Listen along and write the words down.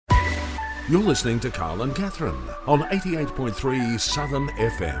You're listening to Carl and Catherine on 88.3 Southern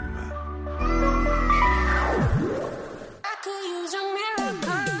FM.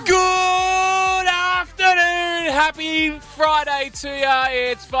 Good afternoon. Happy Friday to ya.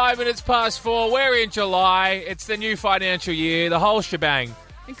 It's 5 minutes past 4. We're in July. It's the new financial year, the whole shebang.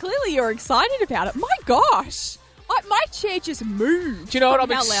 And clearly you're excited about it. My gosh. My chair just moved. Do you know what? I'm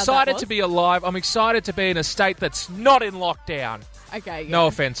How loud that excited was. to be alive. I'm excited to be in a state that's not in lockdown. Okay, yeah. No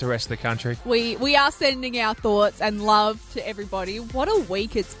offence to the rest of the country. We are sending our thoughts and love to everybody. What a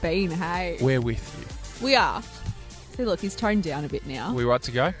week it's been, hey. We're with We are. See, look, he's toned down a bit now. you. We right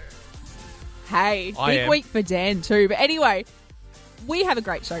to go? Hey, I big am. week for Dan too. But anyway, we have a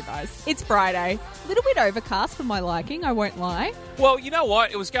great show, guys. It's Friday. A little bit overcast for my liking, I won't lie. Well, you know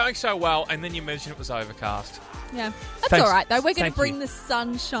what? It was going so well, and then you mentioned it was overcast. Yeah, that's Thanks. all right, though. We're going Thank to bring you. the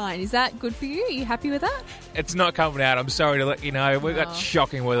sunshine. Is that good for you? Are you happy with that? It's not coming out. I'm sorry to let you know. We've got Oh.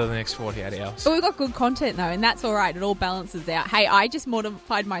 shocking weather the next 48 hours. But we've got good content, though, and that's all right. It all balances out. Hey, I just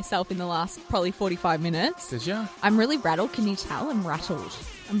mortified myself in the last probably 45 minutes. Did you? I'm really rattled. Can you tell? I'm rattled.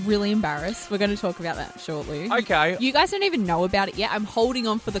 I'm really embarrassed. We're going to talk about that shortly. Okay. You guys don't even know about it yet. I'm holding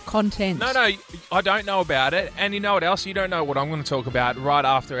on for the content. No, I don't know about it. And you know what else? You don't know what I'm going to talk about right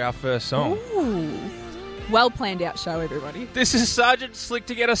after our first song. Ooh. Well planned out show, everybody. This is Sergeant Slick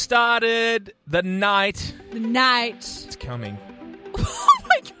to get us started. The night. The night. It's coming. Oh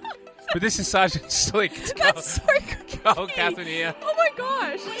my god. But this is Sergeant Slick. It's That's so good. Carl Catherine here. Oh my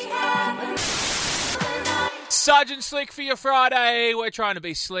gosh. Sergeant Slick for your Friday. We're trying to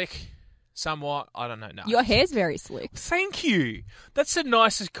be slick. Somewhat. I don't know. No. Your hair's very slick. Thank you. That's the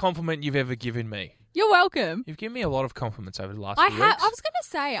nicest compliment you've ever given me. You're welcome. You've given me a lot of compliments over the last I few weeks. was going to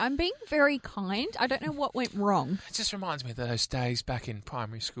say, I'm being very kind. I don't know what went wrong. It just reminds me of those days back in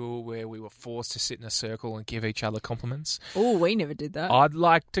primary school where we were forced to sit in a circle and give each other compliments. Oh, we never did that. I'd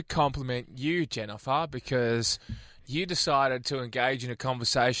like to compliment you, Jennifer, because you decided to engage in a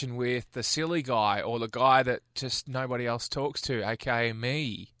conversation with the silly guy or the guy that just nobody else talks to, aka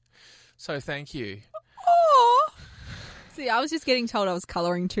me. So thank you. Oh. See, I was just getting told I was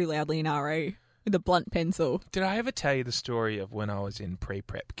colouring too loudly in RE with a blunt pencil. Did I ever tell you the story of when I was in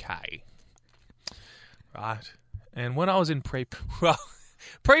pre-prep K? Right. And when I was in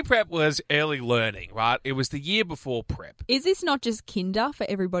pre-prep was early learning, right? It was the year before prep. Is this not just kinder for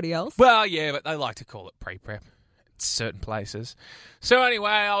everybody else? Well, yeah, but they like to call it pre-prep at certain places. So anyway,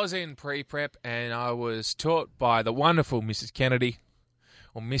 I was in pre-prep and I was taught by the wonderful Mrs. Kennedy,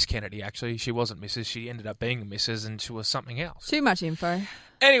 or Miss Kennedy, actually. She wasn't Mrs. She ended up being a Mrs. and she was something else. Too much info.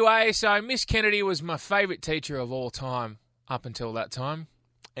 Anyway, so Miss Kennedy was my favourite teacher of all time up until that time.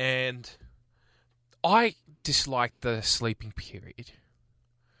 And I disliked the sleeping period.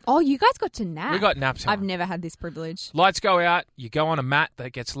 Oh, you guys got to nap. We got nap time. I've never had this privilege. Lights go out, you go on a mat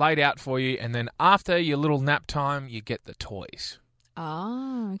that gets laid out for you, and then after your little nap time, you get the toys.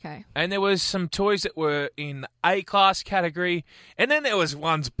 Oh, okay. And there was some toys that were in the A-class category, and then there was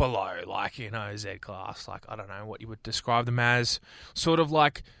ones below, like, Z-class, like, I don't know what you would describe them as, sort of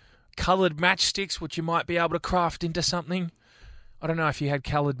like coloured matchsticks, which you might be able to craft into something. I don't know if you had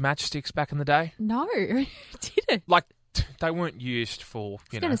coloured matchsticks back in the day. No, did it? Like, they weren't used for, I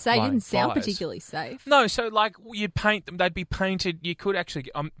was going to say, it lighting didn't sound fires. particularly safe. No, so like you'd paint them, they'd be painted. You could actually,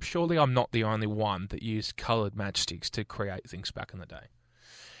 surely I'm not the only one that used coloured matchsticks to create things back in the day.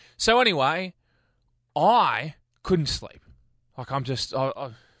 So anyway, I couldn't sleep. Like I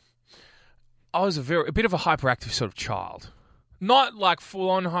was a bit of a hyperactive sort of child. Not like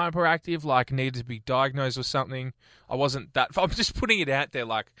full-on hyperactive, like needed to be diagnosed with something. I wasn't that. I'm just putting it out there,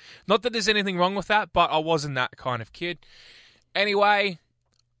 like, not that there's anything wrong with that, but I wasn't that kind of kid. Anyway,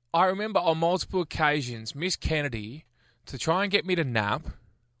 I remember on multiple occasions, Miss Kennedy, to try and get me to nap,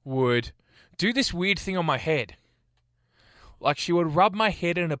 would do this weird thing on my head. Like, she would rub my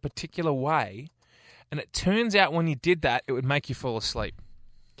head in a particular way, and it turns out when you did that, it would make you fall asleep.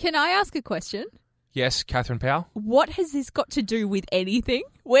 Can I ask a question? Yes, Catherine Powell? What has this got to do with anything?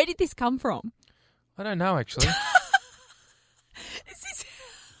 Where did this come from? I don't know, actually. This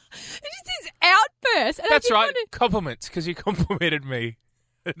is outburst. And I That's didn't right. wanna- Compliments, because you complimented me.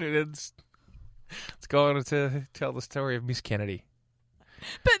 Let's go on to tell the story of Miss Kennedy.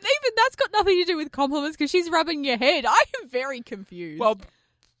 But even that's got nothing to do with compliments because she's rubbing your head. I am very confused. Well,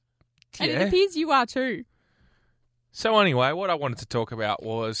 and yeah. it appears you are too. So anyway, what I wanted to talk about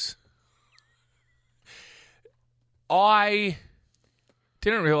was I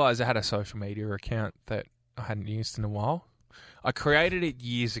didn't realise I had a social media account that I hadn't used in a while. I created it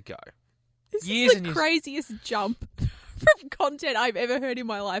years ago. This Years is and the years. craziest jump from content I've ever heard in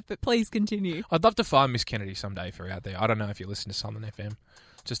my life, but please continue. I'd love to find Miss Kennedy someday for out there. I don't know if you listen to Southern FM,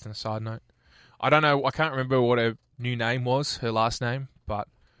 just on a side note. I don't know. I can't remember what her new name was, her last name, but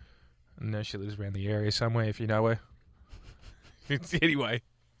I know she lives around the area somewhere if you know her. Anyway,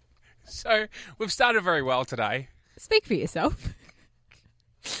 so we've started very well today. Speak for yourself.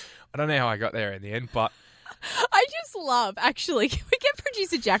 I don't know how I got there in the end, but I just love, actually, can we get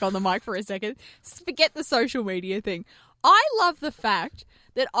producer Jack on the mic for a second? Forget the social media thing. I love the fact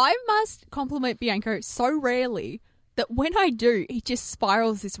that I must compliment Bianco so rarely that when I do, it just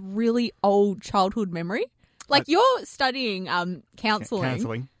spirals this really old childhood memory. Like you're studying counselling.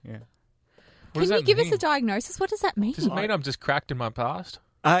 Counselling, yeah. what does Can you that give us mean? a diagnosis? What does that mean? Does it mean I'm just cracked in my past?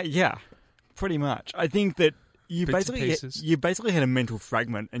 Yeah, pretty much. I think that you Bits and pieces. basically had a mental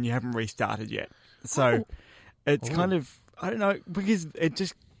fragment and you haven't restarted yet. So it's kind of, I don't know, because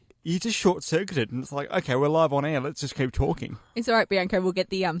you just short-circuited and it's like, okay, we're live on air, let's just keep talking. It's all right, Bianco. We'll get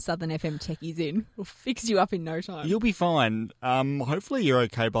the Southern FM techies in. We'll fix you up in no time. You'll be fine. Hopefully you're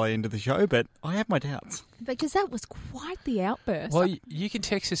okay by the end of the show, but I have my doubts. Because that was quite the outburst. Well, you can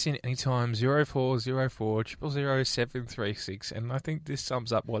text us in anytime, 0404 000 736, and I think this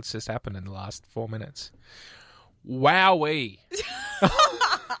sums up what's just happened in the last 4 minutes. Wowee.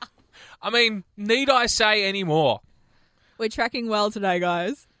 I mean, need I say any more? We're tracking well today,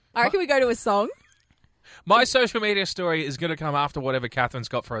 guys. I reckon we go to a song. My social media story is going to come after whatever Catherine's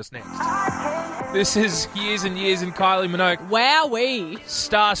got for us next. This is Years and Years and Kylie Minogue. Wowee.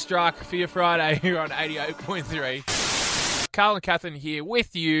 Starstruck for your Friday here on 88.3. Carl and Catherine here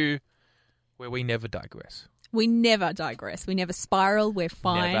with you, where we never digress. We never digress. We never spiral. We're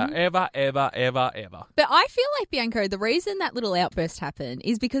fine. Never, ever, ever, ever, ever. But I feel like, Bianco, the reason that little outburst happened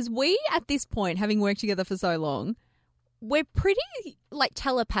is because we, at this point, having worked together for so long, we're pretty, like,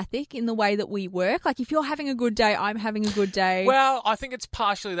 telepathic in the way that we work. Like, if you're having a good day, I'm having a good day. Well, I think it's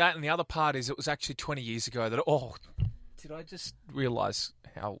partially that, and the other part is it was actually 20 years ago that, did I just realise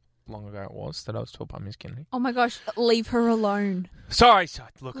how long ago it was that I was told by Miss Kennedy? Oh, my gosh. Leave her alone. Sorry.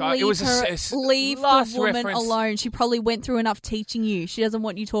 Look, Leave it was leave last the woman reference. alone. She probably went through enough teaching you. She doesn't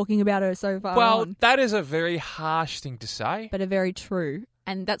want you talking about her so far Well, on. that is a very harsh thing to say. But are very true.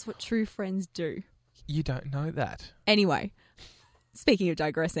 And that's what true friends do. You don't know that. Anyway, speaking of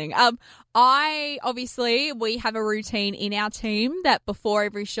digressing, we have a routine in our team that before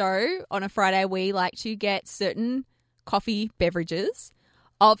every show on a Friday, we like to get certain coffee beverages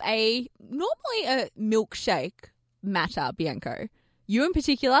of normally a milkshake matter, Bianco. You in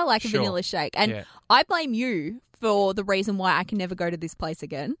particular like a Sure. vanilla shake. And Yeah. I blame you for the reason why I can never go to this place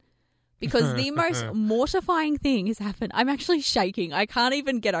again. Because the most mortifying thing has happened. I'm actually shaking. I can't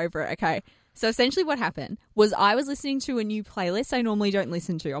even get over it, okay? So essentially what happened was I was listening to a new playlist I normally don't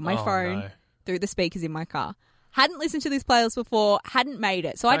listen to on my phone No. through the speakers in my car. Hadn't listened to this playlist before, hadn't made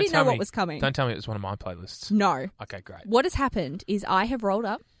it. So I Don't didn't know tell what me- was coming. Don't tell me it was one of my playlists. No. Okay, great. What has happened is I have rolled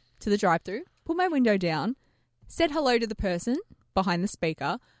up to the drive-thru, put my window down, said hello to the person behind the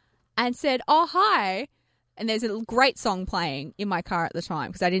speaker, and said, "Oh, hi." And there's a great song playing in my car at the time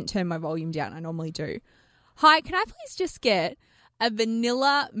because I didn't turn my volume down. I normally do. "Hi, can I please just get a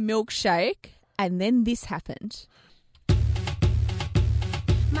vanilla milkshake?" And then this happened.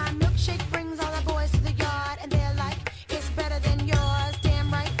 My milkshake brings all the boys to the yard, and they're like, it's better than yours.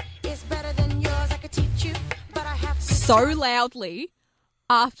 Damn right, it's better than yours. I could teach you, but I have to. So loudly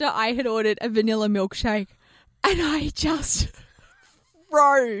after I had ordered a vanilla milkshake, and I just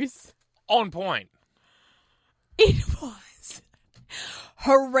froze. On point. It was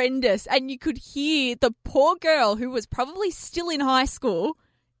horrendous. And you could hear the poor girl who was probably still in high school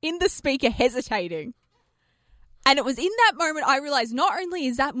in the speaker hesitating. And it was in that moment I realised not only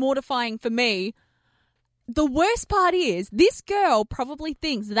is that mortifying for me, the worst part is this girl probably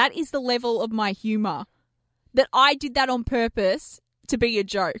thinks that is the level of my humour. That I did that on purpose to be a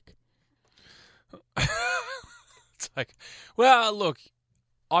joke. It's like, well, look,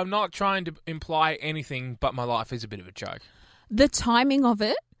 I'm not trying to imply anything, but my life is a bit of a joke. The timing of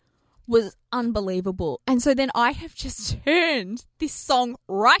it was unbelievable. And so then I have just turned this song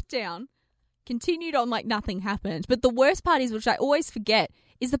right down, continued on like nothing happened. But the worst part is, which I always forget,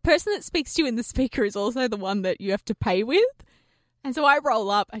 is the person that speaks to you in the speaker is also the one that you have to pay with. And so I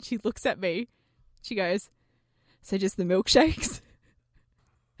roll up and she looks at me. She goes, "So just the milkshakes?"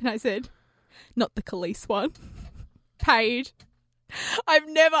 And I said, "Not the Khalees one." Paid. I've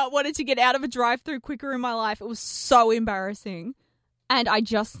never wanted to get out of a drive-thru quicker in my life. It was so embarrassing. And I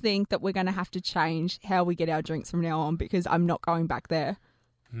just think that we're going to have to change how we get our drinks from now on because I'm not going back there.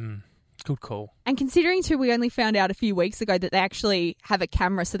 Good call. And considering, too, we only found out a few weeks ago that they actually have a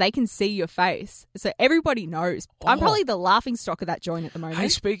camera so they can see your face. So everybody knows. I'm Oh. probably the laughing stock of that joint at the moment. Hey,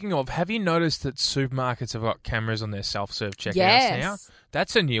 speaking of, have you noticed that supermarkets have got cameras on their self-serve checkouts Yes. now?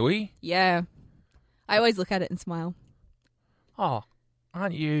 That's a newie. Yeah. I always look at it and smile. Oh,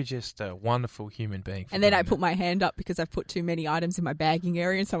 aren't you just a wonderful human being? And then I put my hand up because I've put too many items in my bagging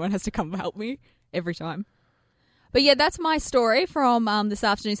area and someone has to come help me every time. But yeah, that's my story from this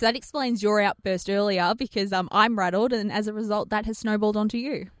afternoon. So that explains your outburst earlier because I'm rattled and as a result that has snowballed onto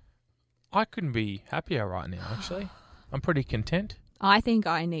you. I couldn't be happier right now, actually. I'm pretty content. I think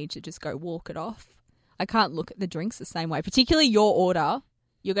I need to just go walk it off. I can't look at the drinks the same way, particularly your order.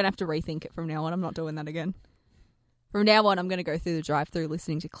 You're going to have to rethink it from now on. I'm not doing that again. From now on, I'm going to go through the drive-thru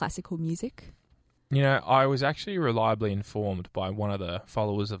listening to classical music. You know, I was actually reliably informed by one of the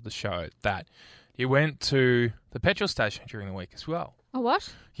followers of the show that you went to the petrol station during the week as well. Oh,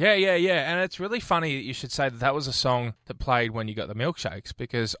 what? Yeah. And it's really funny that you should say that that was a song that played when you got the milkshakes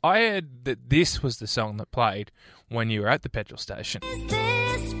because I heard that this was the song that played when you were at the petrol station. Is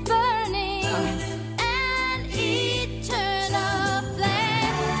this burning an eternal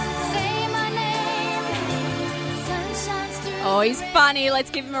flame? Say my name, sun shines through. Oh, he's funny. Let's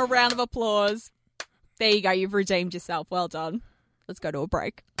give him a round of applause. There you go. You've redeemed yourself. Well done. Let's go to a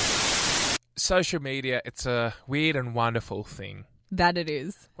break. Social media, it's a weird and wonderful thing. That it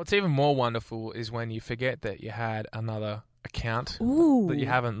is. What's even more wonderful is when you forget that you had another account Ooh. that you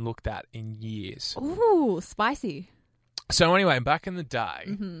haven't looked at in years. Ooh, spicy. So anyway, back in the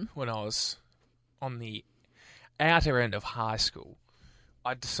day when I was on the outer end of high school,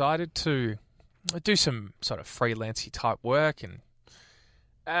 I decided to do some sort of freelancey type work and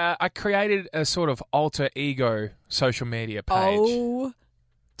I created a sort of alter ego social media page. Oh,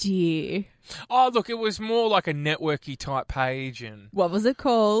 dear. Oh, look, it was more like a networky type page and What was it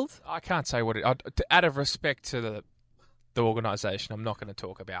called? I can't say what it... out of respect to the organisation, I'm not going to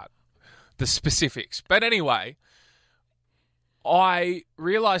talk about the specifics. But anyway, I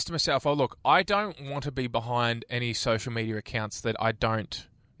realised to myself, oh, look, I don't want to be behind any social media accounts that I don't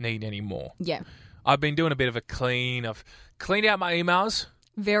need anymore. Yeah. I've been doing a bit of a clean. I've cleaned out my emails.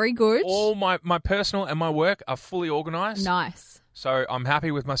 Very good. All my personal and my work are fully organised. Nice. So I'm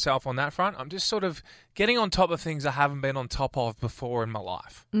happy with myself on that front. I'm just sort of getting on top of things I haven't been on top of before in my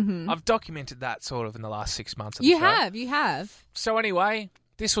life. Mm-hmm. I've documented that sort of in the last 6 months of the show. You have. So anyway,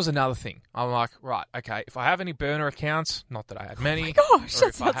 this was another thing. I'm like, right, okay, if I have any burner accounts, not that I had many. Oh my gosh, or that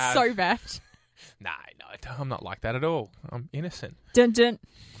if I sounds have- so bad. No, I'm not like that at all. I'm innocent. Dun dun.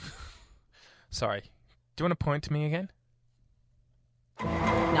 Sorry. Do you want to point to me again?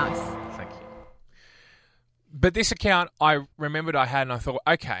 Nice. Thank you. But this account, I remembered I had, and I thought,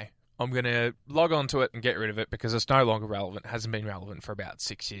 okay, I'm going to log on to it and get rid of it because it's no longer relevant. It hasn't been relevant for about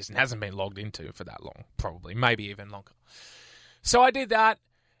 6 years and hasn't been logged into for that long, probably, maybe even longer. So I did that,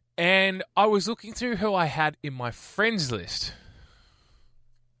 and I was looking through who I had in my friends list.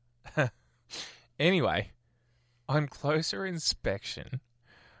 Anyway, on closer inspection,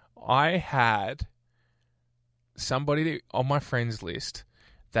 I had somebody on my friends list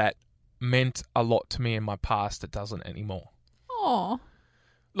that meant a lot to me in my past that doesn't anymore. Oh.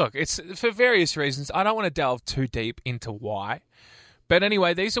 Look, it's for various reasons. I don't want to delve too deep into why. But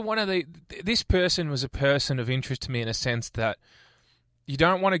anyway, these are this person was a person of interest to me in a sense that you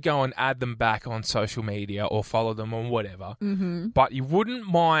don't want to go and add them back on social media or follow them or whatever. Mm-hmm. But you wouldn't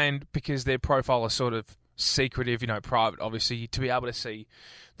mind, because their profile is sort of secretive, private, obviously, to be able to see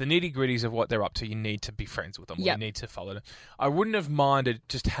the nitty-gritties of what they're up to. You need to be friends with them or Yep. you need to follow them. I wouldn't have minded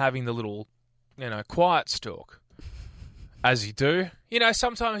just having the little, quiet stalk, as you do.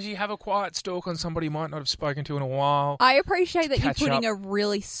 Sometimes you have a quiet stalk on somebody you might not have spoken to in a while. I appreciate that you're catch putting up. a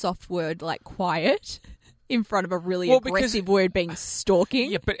really soft word like quiet in front of a really Well, because- aggressive word being stalking.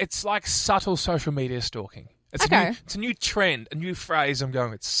 Yeah, but it's like subtle social media stalking. It's Okay. it's a new trend, a new phrase. I'm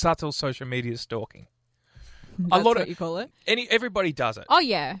going. It's subtle social media stalking. That's lot what of- you call it. Everybody does it. Oh,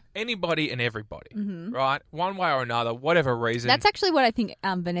 yeah. Anybody and everybody, right? One way or another, whatever reason. That's actually what I think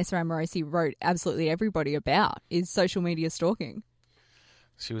Vanessa Amorosi wrote absolutely everybody about, is social media stalking.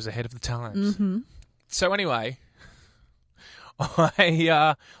 She was ahead of the times. Mm-hmm. So anyway,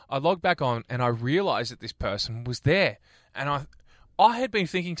 I logged back on and I realised that this person was there, and I had been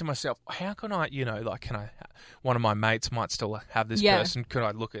thinking to myself, how can I, one of my mates might still have this Yeah. person. Could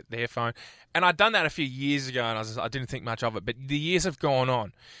I look at their phone? And I'd done that a few years ago, and I didn't think much of it. But the years have gone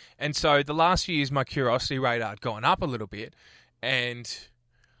on, and so the last few years, my curiosity radar had gone up a little bit, and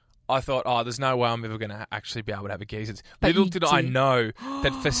I thought, there's no way I'm ever going to actually be able to have a geezer. But Little you did I did. know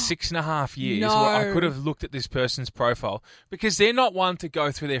that for 6.5 years, No. I could have looked at this person's profile, because they're not one to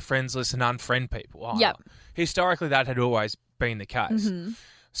go through their friends list and unfriend people either. Yep. Historically, that had always been the case. Mm-hmm.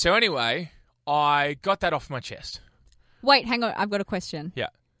 So anyway, I got that off my chest. Wait, hang on. I've got a question. Yeah.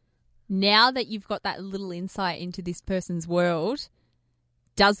 Now that you've got that little insight into this person's world,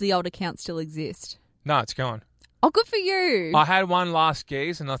 does the old account still exist? No, it's gone. Oh, good for you. I had one last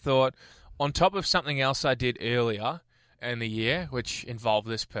geese, and I thought, on top of something else I did earlier in the year, which involved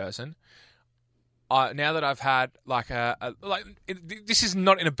this person, now that I've had this is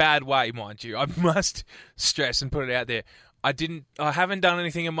not in a bad way, mind you. I must stress and put it out there. I haven't done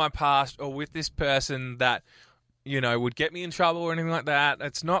anything in my past or with this person that, would get me in trouble or anything like that.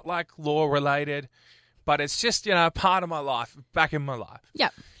 It's not like law related, but it's just, part of my life, back in my life.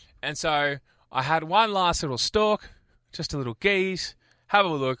 Yep. And so I had one last little stalk, just a little geese, have a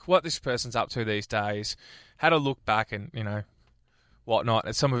look what this person's up to these days, had a look back and, whatnot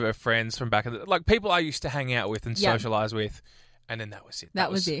at some of her friends from back in the, like people I used to hang out with and Yep. socialise with, and then that was it.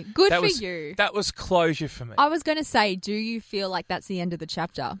 That was it. Good for was, you. That was closure for me. I was going to say, do you feel like that's the end of the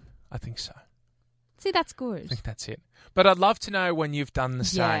chapter? I think so. See, that's I good. think that's it. But I'd love to know when you've done the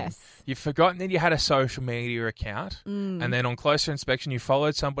same. Yes. You've forgotten that you had a social media account, and then on closer inspection you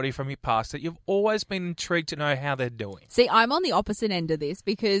followed somebody from your past that you've always been intrigued to know how they're doing. See, I'm on the opposite end of this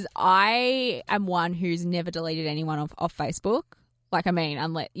because I am one who's never deleted anyone off Facebook. Like, I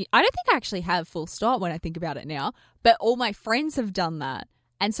don't think I actually have full stop when I think about it now, but all my friends have done that.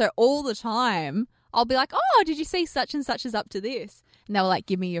 And so all the time I'll be like, oh, did you see such and such is up to this? And they'll like,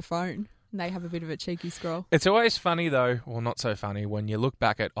 give me your phone. And they have a bit of a cheeky scroll. It's always funny, though, well, not so funny, when you look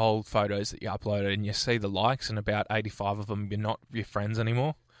back at old photos that you uploaded and you see the likes and about 85 of them, you're not your friends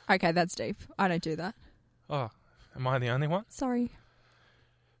anymore. Okay, that's deep. I don't do that. Oh, am I the only one? Sorry.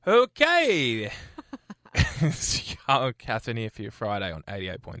 Okay. Catherine here for your Friday on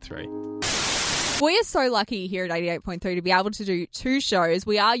 88.3. We are so lucky here at 88.3 to be able to do 2 shows.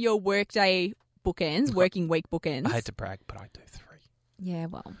 We are your workday bookends, working week bookends. I hate to brag, but I do 3. Yeah,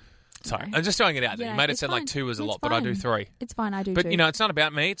 well. Sorry, know. I'm just throwing it out there. Yeah, You made it it's sound fine. like 2 was a It's lot, but I do fine. 3. It's fine, I do But, too. it's not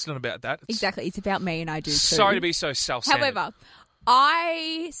about me. It's not about that. It's Exactly, it's about me and I do too. Sorry to be so self-centered. However,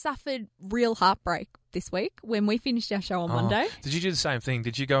 I suffered real heartbreak this week when we finished our show on Monday. Did you do the same thing?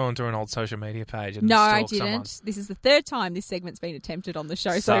 Did you go onto an old social media page and No, I stalk didn't. someone? This is the 3rd time this segment's been attempted on the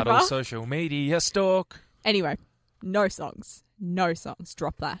show so Subtle far. social media stalk. Anyway, no songs. No songs.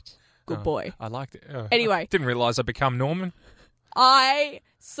 Drop that. Good Oh, boy. I liked it. Oh, Anyway. I didn't realise I'd become Norman. I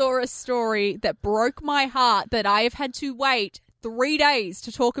saw a story that broke my heart that I have had to wait 3 days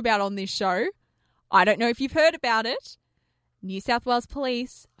to talk about on this show. I don't know if you've heard about it. New South Wales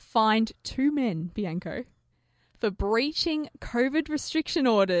Police fined 2 men, Bianco, for breaching COVID restriction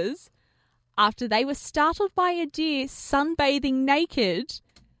orders after they were startled by a deer sunbathing naked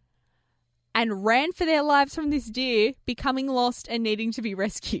and ran for their lives from this deer, becoming lost and needing to be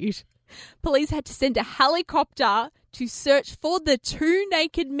rescued. Police had to send a helicopter to search for the 2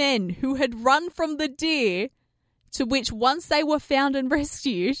 naked men who had run from the deer, to which once they were found and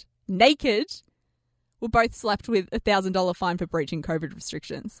rescued, naked, were both slapped with a $1,000 fine for breaching COVID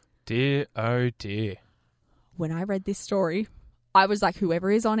restrictions. Dear, oh dear. When I read this story, I was like,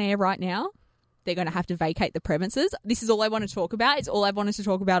 whoever is on air right now, they're going to have to vacate the premises. This is all I want to talk about. It's all I've wanted to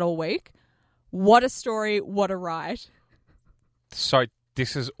talk about all week. What a story. What a ride. So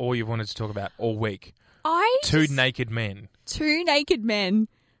this is all you wanted to talk about all week. 2 naked men. 2 naked men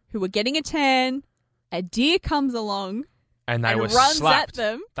who were getting a tan. A deer comes along And they and were runs slapped. at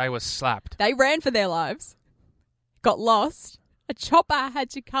them. They were slapped. They ran for their lives, got lost. A chopper had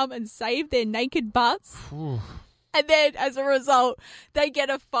to come and save their naked butts. And then, as a result, they get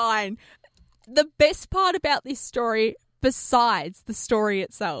a fine. The best part about this story, besides the story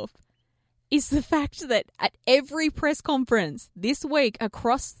itself, is the fact that at every press conference this week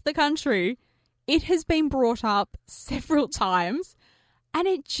across the country, it has been brought up several times. And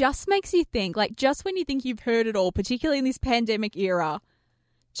it just makes you think, like, just when you think you've heard it all, particularly in this pandemic era,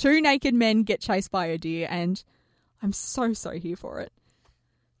 2 naked men get chased by a deer, and I'm so here for it.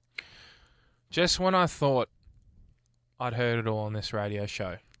 Just when I thought I'd heard it all on this radio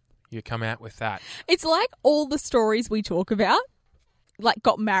show, you come out with that. It's like all the stories we talk about, like,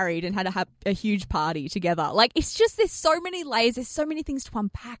 got married and had to have a huge party together. Like, it's just, there's so many layers, there's so many things to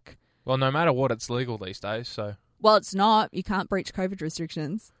unpack. Well, no matter what, it's legal these days, so... Well, it's not. You can't breach COVID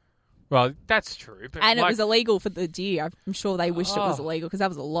restrictions. Well, that's true. But And it like, was illegal for the deer. I'm sure they wished it was Oh. illegal because that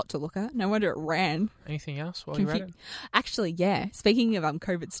was a lot to look at. No wonder it ran. anything else while you read it? Actually, yeah. Speaking of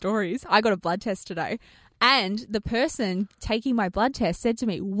COVID stories, I got a blood test today. And the person taking my blood test said to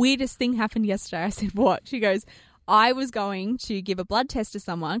me, weirdest thing happened yesterday. I said, what? She goes, I was going to give a blood test to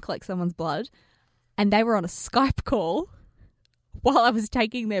someone, collect someone's blood, and they were on a Skype call while I was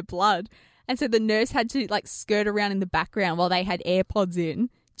taking their blood. And so the nurse had to, like, skirt around in the background while they had AirPods in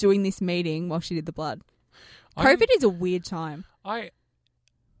doing this meeting while she did the blood. COVID is a weird time. I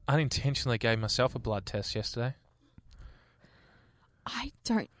unintentionally gave myself a blood test yesterday. I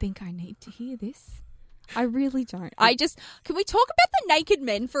don't think I need to hear this. I really don't. Can we talk about the naked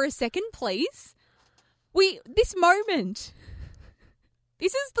men for a second, please? This moment.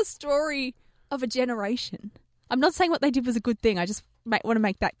 This is the story of a generation. I'm not saying what they did was a good thing. I just want to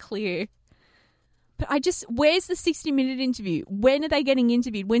make that clear. But where's the 60-minute interview? When are they getting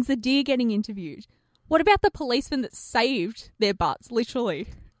interviewed? When's the deer getting interviewed? What about the policeman that saved their butts, literally?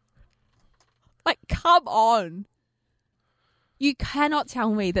 Like, come on. You cannot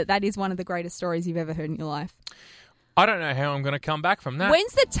tell me that is one of the greatest stories you've ever heard in your life. I don't know how I'm going to come back from that.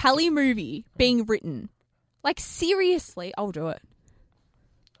 When's the Tally movie being written? Like, seriously, I'll do it.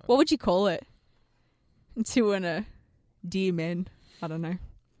 What would you call it? Two and a dear men. I don't know.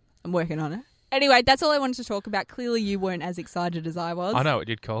 I'm working on it. Anyway, that's all I wanted to talk about. Clearly you weren't as excited as I was. I know what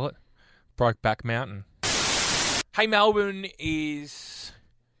you'd call it. Brokeback Mountain. Hey, Melbourne is...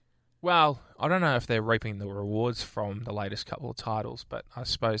 Well, I don't know if they're reaping the rewards from the latest couple of titles, but I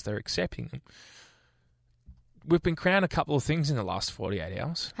suppose they're accepting them. We've been crowned a couple of things in the last 48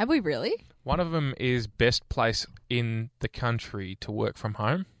 hours. Have we really? One of them is best place in the country to work from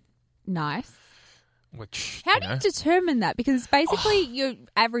home. Nice. Which, How do you determine that? Because basically you're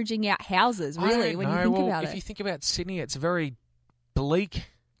averaging out houses, really, when you think about it. If you think about Sydney, it's very bleak.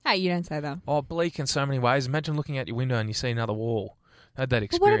 Hey, you don't say that. Oh, bleak in so many ways. Imagine looking out your window and you see another wall. I had that But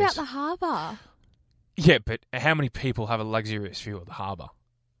experience. what about the harbour? Yeah, but how many people have a luxurious view of the harbour?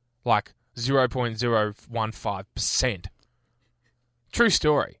 Like 0.015%. True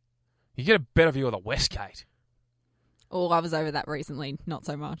story. You get a better view of the Westgate. Oh, I was over that recently. Not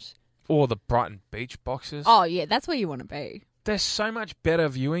so much. Or the Brighton Beach boxes. Oh, yeah, that's where you want to be. There's so much better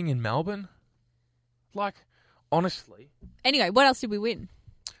viewing in Melbourne. Like, honestly. Anyway, what else did we win?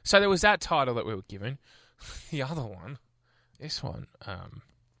 So there was that title that we were given. The other one, this one,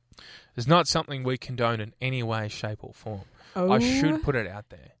 is not something we condone in any way, shape or form. Oh, I should put it out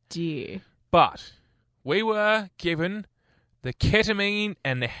there. dear. But we were given the ketamine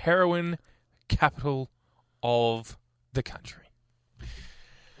and the heroin capital of the country.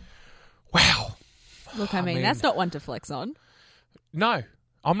 Wow. Look, I mean, that's not one to flex on. No,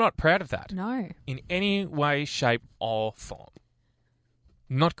 I'm not proud of that. No. In any way, shape or form.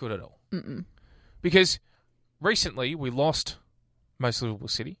 Not good at all. Mm-mm. Because recently we lost most livable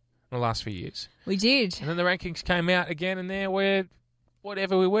city in the last few years. We did. And then the rankings came out again and there we're,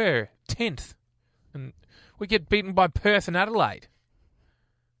 whatever we were, 10th. And we get beaten by Perth and Adelaide.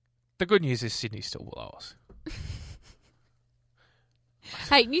 The good news is Sydney's still below us.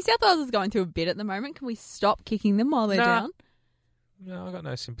 Hey, New South Wales is going through a bit at the moment. Can we stop kicking them while they're Nah. down? No, I got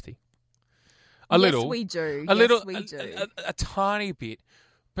no sympathy. Yes, we do. A tiny bit.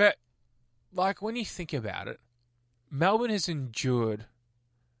 But, like, when you think about it, Melbourne has endured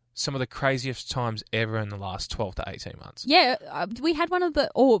some of the craziest times ever in the last 12 to 18 months. Yeah, we had one of the,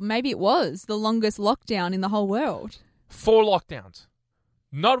 or maybe it was, the longest lockdown in the whole world. 4 lockdowns.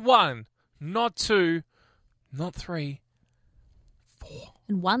 Not 1, not 2, not 3, 4.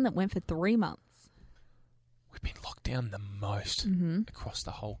 And one that went for 3 months. We've been locked down the most across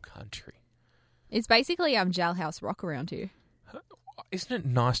the whole country. It's basically jailhouse rock around here. Isn't it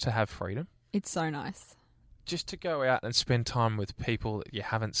nice to have freedom? It's so nice. Just to go out and spend time with people that you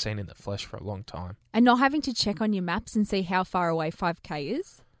haven't seen in the flesh for a long time. And not having to check on your maps and see how far away 5K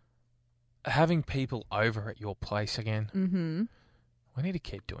is. Having people over at your place again. Mm-hmm. We need to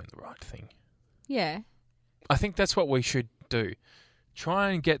keep doing the right thing. Yeah. I think that's what we should do.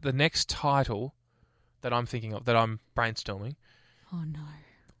 Try and get the next title that I'm thinking of, that I'm brainstorming. Oh, no.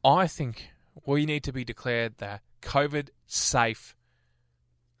 I think we need to be declared the COVID-safe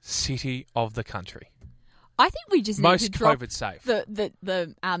city of the country. I think we just need Most to drop COVID safe.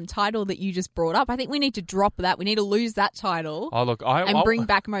 the title that you just brought up. I think we need to drop that. We need to lose that title Oh, look, and bring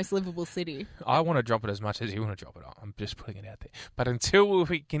back most livable city. I want to drop it as much as you want to drop it. I'm just putting it out there. But until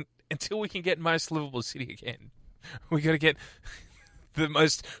we can get most livable city again, we got to get the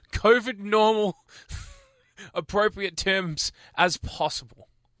most COVID normal appropriate terms as possible.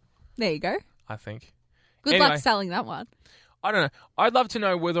 There you go. I think. Good Anyway. luck selling that one. I don't know. I'd love to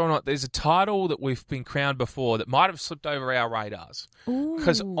know whether or not there's a title that we've been crowned before that might have slipped over our radars.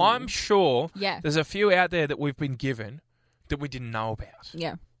 Because Ooh. I'm sure Yeah. there's a few out there that we've been given that we didn't know about.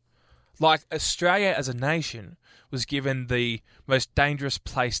 Yeah. Like Australia as a nation was given the most dangerous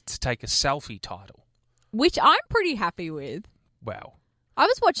place to take a selfie title. Which I'm pretty happy with. Wow. I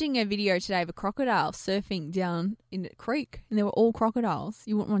was watching a video today of a crocodile surfing down in a creek, and they were all crocodiles.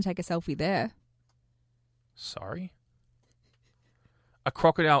 You wouldn't want to take a selfie there. Sorry? A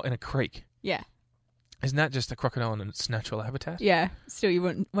crocodile in a creek. Yeah. Isn't that just a crocodile in its natural habitat? Yeah. Still, you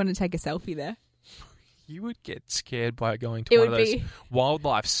wouldn't want to take a selfie there. You would get scared by going to It one of would those be-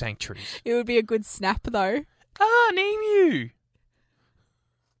 wildlife sanctuaries. It would be a good snap, though. Ah, an emu!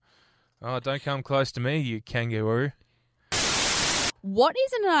 Oh, don't come close to me, you kangaroo. What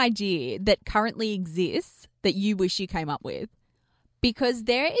is an idea that currently exists that you wish you came up with? Because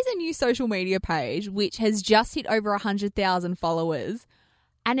there is a new social media page which has just hit over 100,000 followers,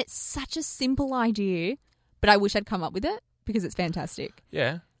 and it's such a simple idea, but I wish I'd come up with it because it's fantastic.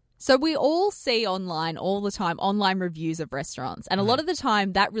 Yeah. So we all see online all the time online reviews of restaurants, and a lot of the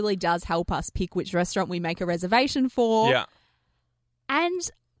time that really does help us pick which restaurant we make a reservation for. Yeah. And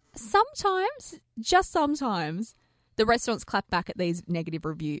sometimes, just sometimes, the restaurants clap back at these negative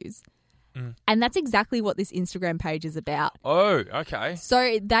reviews. And that's exactly what this Instagram page is about. Oh, okay.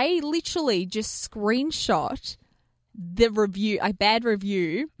 So they literally just screenshot the review, a bad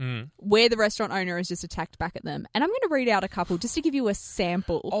review, where the restaurant owner has just attacked back at them. And I'm going to read out a couple just to give you a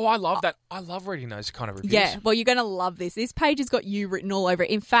sample. Oh, I love that. I love reading those kind of reviews. Yeah, well, you're going to love this. This page has got you written all over it.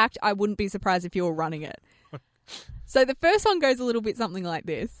 In fact, I wouldn't be surprised if you were running it. So the first one goes a little bit something like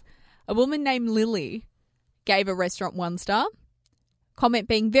this. A woman named Lily gave a restaurant 1 star, comment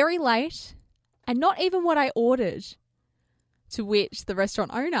being very late and not even what I ordered. To which the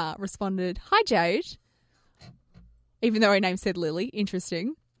restaurant owner responded, "Hi, Jade." Even though her name said Lily.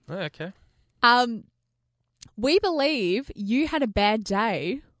 Interesting. Oh, okay. We believe you had a bad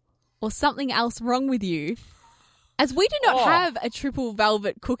day or something else wrong with you, as we do not have a triple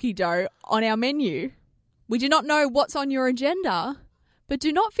velvet cookie dough on our menu. We do not know what's on your agenda, but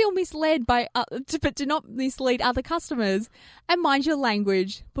do not feel misled do not mislead other customers, and mind your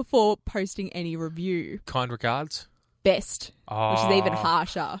language before posting any review. Kind regards. Best, which is even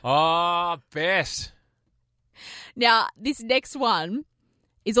harsher. Oh, best. Now, this next one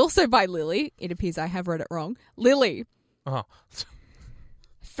is also by Lily. It appears I have read it wrong. Lily. Oh.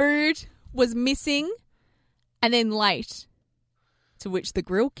 Food was missing and then late. To which the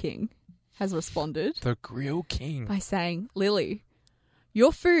Grill King has responded The Grill King. by saying, "Lily,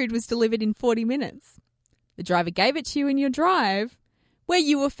 your food was delivered in 40 minutes. The driver gave it to you in your drive where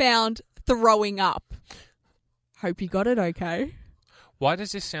you were found throwing up. Hope you got it okay." Why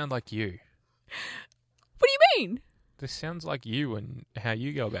does this sound like you? What do you mean? This sounds like you and how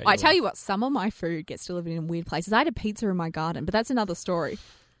you go about it. I tell you what, some of my food gets delivered in weird places. I had a pizza in my garden, but that's another story.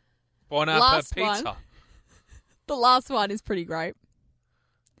 Bon appetit Last pizza. one. The last one is pretty great.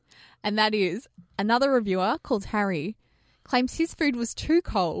 And that is another reviewer called Harry claims his food was too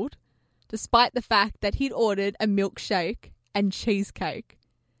cold despite the fact that he'd ordered a milkshake and cheesecake.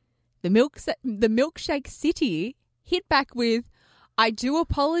 The Milkshake City hit back with, "I do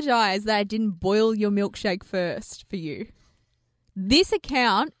apologise that I didn't boil your milkshake first for you." This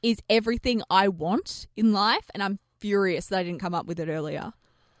account is everything I want in life, and I'm furious that I didn't come up with it earlier.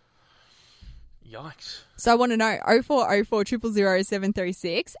 Yikes. So I want to know, 0404 000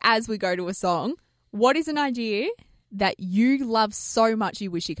 736, as we go to a song, what is an idea that you love so much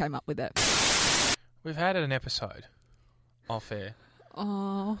you wish you came up with it? We've had an episode off air.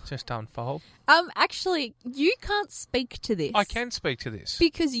 Oh. Just unfold. Actually, you can't speak to this. I can speak to this.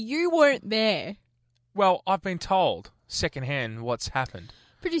 Because you weren't there. Well, I've been told secondhand what's happened.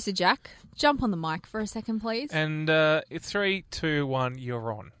 Producer Jack, jump on the mic for a second, please. And 3, 2, 1,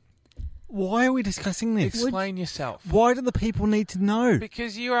 you're on. Why are we discussing this? Explain yourself. Why do the people need to know?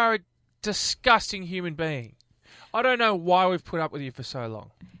 Because you are a disgusting human being. I don't know why we've put up with you for so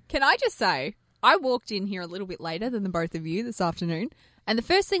long. Can I just say, I walked in here a little bit later than the both of you this afternoon, and the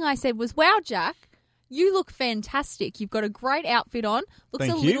first thing I said was, "Wow, Jack, you look fantastic. You've got a great outfit on. Looks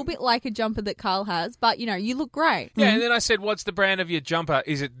Thank a you. little bit like a jumper that Carl has, but, you know, you look great." Yeah, and then I said, what's the brand of your jumper?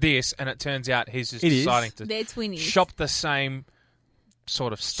 Is it this? And it turns out he's just It is. deciding to They're twinnies. shop the same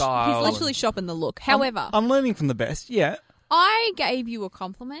sort of style. He's literally shopping the look. However, I'm learning from the best. Yeah, I gave you a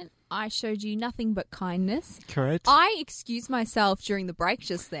compliment. I showed you nothing but kindness. correct. I excused myself during the break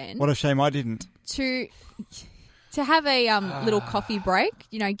just then What a shame I didn't. to have a little coffee break,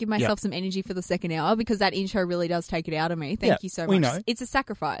 you know, give myself some energy for the second hour, because that intro really does take it out of me. Thank Yeah, you so we much. know. It's a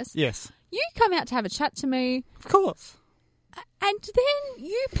sacrifice. Yes, You come out to have a chat to me, of course. and then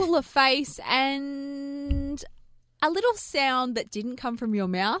you pull a face, and a little sound that didn't come from your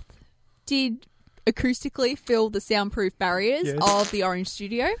mouth did acoustically fill the soundproof barriers Yes. of the Orange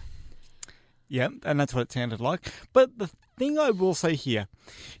Studio. Yeah, and that's what it sounded like. But the thing I will say here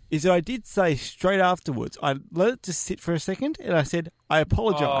is that I did say straight afterwards, I let it just sit for a second, and I said, I Oh,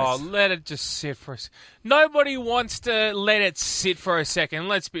 apologise. let it just sit for a second. Nobody wants to let it sit for a second,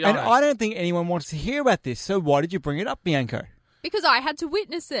 let's be And honest. I don't think anyone wants to hear about this, so why did you bring it up, Bianco? Because I had to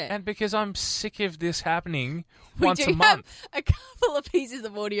witness it. And because I'm sick of this happening We once do a month. have a couple of pieces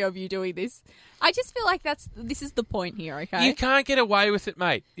of audio of you doing this. I just feel like this is the point here, okay? You can't get away with it,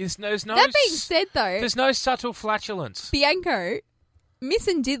 mate. There's no That being said, though, there's no subtle flatulence. Bianco,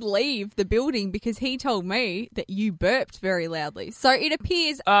 Misson did leave the building because he told me that you burped very loudly. So it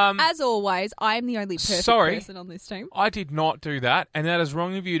appears, as always, I am the only perfect person on this team. I did not do that, and that is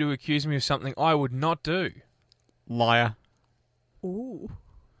wrong of you to accuse me of something I would not do. Liar. Ooh.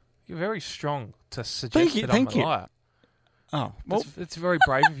 You're very strong to suggest that I'm thank a you. liar. Oh, well, It's very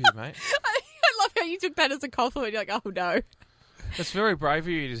brave of you, mate. I love how you took that as a compliment. You're like, oh no. It's very brave of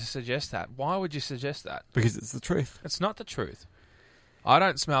you to suggest that. Why would you suggest that? because it's the truth. It's not the truth. I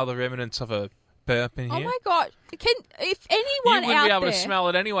don't smell the remnants of a burp in Oh here. my god! If You anyone wouldn't out be able there, to smell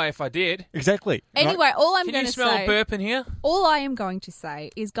it anyway if I did. Exactly. anyway, all I'm Can going you to smell say, a burp in here? all I am going to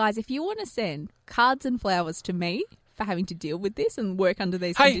say is, guys, if you want to send cards and flowers to me for having to deal with this and work under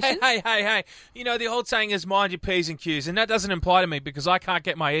these conditions, Hey. You know, the old saying is mind your P's and Q's, and that doesn't apply to me because I can't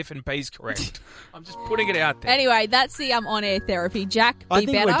get my F and P's correct. I'm just putting it out there. Anyway, that's the on-air therapy. Jack, be I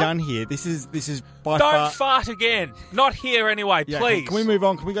think better. we're done here. This is by Don't far. fart again. Not here anyway, Yeah, please. Can we move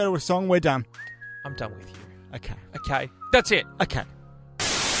on? Can we go to a song? We're done. I'm done with you. Okay. Okay. That's it. Okay.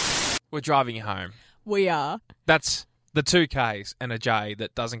 We're driving you home. We are. That's the 2Ks and a J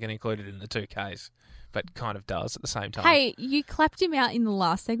that doesn't get included in the 2Ks, but kind of does at the same time. Hey, you clapped him out in the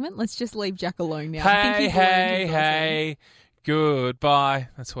last segment. Let's just leave Jack alone now. I think Hey, he's learned his lesson. hey, goodbye.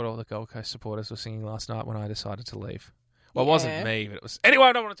 That's what all the Gold Coast supporters were singing last night when I decided to leave. Well, it Yeah. wasn't me, but it was... Anyway,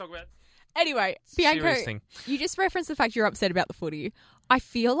 I don't want to talk about it. Anyway, Serious Bianco, thing. you just referenced the fact you're upset about the footy. I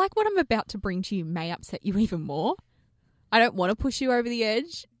feel like what I'm about to bring to you may upset you even more. I don't want to push you over the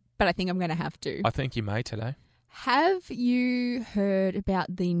edge, but I think I'm going to have to. I think you may today. Have you heard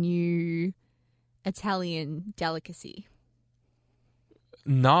about the new Italian delicacy?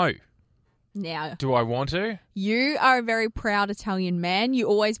 No. Now, Do I want to? you are a very proud Italian man. You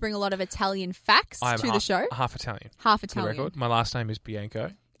always bring a lot of Italian facts I am to the show. half Italian. Half For the Italian. record, my last name is Bianco.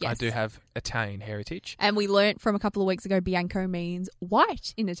 I Yes. do have Italian heritage. And we learnt from a couple of weeks ago, Bianco means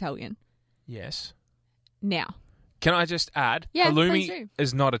white in Italian. Yes. Now, Can I just add? Yeah, please halloumi do.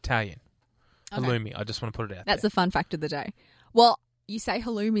 is not Italian. Okay. Halloumi. I just want to put it out that's there. the fun fact of the day. Well, you say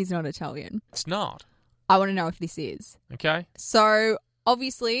halloumi's not Italian. It's not. I want to know if this is. Okay? So,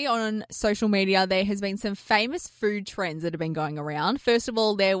 obviously, on social media, there has been some famous food trends that have been going around. First of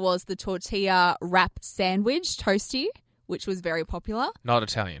all, there was the tortilla wrap sandwich, toasty, which was very popular. Not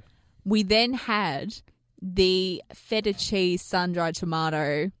Italian. We then had the feta cheese sun-dried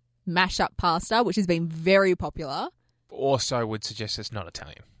tomato mash-up pasta, which has been very popular. Also would suggest it's not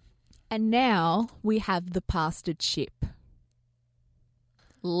Italian. And now we have the pasta chip.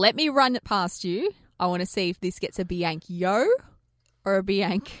 Let me run it past you. I want to see if this gets a Bianco or a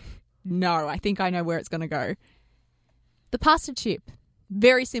Bianco. No, I think I know where it's going to go. The pasta chip.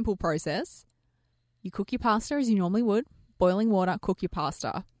 Very simple process. You cook your pasta as you normally would. Boiling water, cook your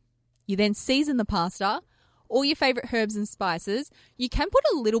pasta. You then season the pasta, all your favourite herbs and spices. You can put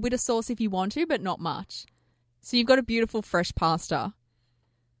a little bit of sauce if you want to, but not much. So you've got a beautiful fresh pasta.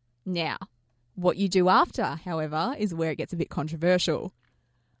 Now, what you do after, however, is where it gets a bit controversial.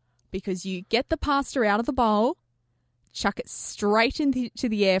 Because you get the pasta out of the bowl, chuck it straight into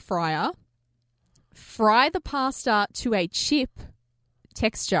the air fryer, fry the pasta to a chip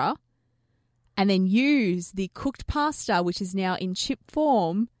texture, and then use the cooked pasta, which is now in chip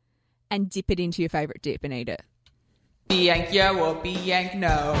form, and dip it into your favourite dip and eat it. Bianco or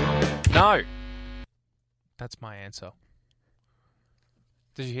Bianco? No. That's my answer.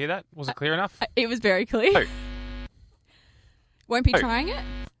 Did you hear that? Was it clear enough? It was very clear. No. Won't be No. trying it?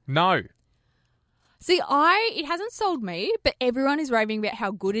 No. See, it hasn't sold me, but everyone is raving about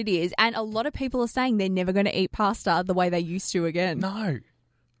how good it is, and a lot of people are saying they're never going to eat pasta the way they used to again. No.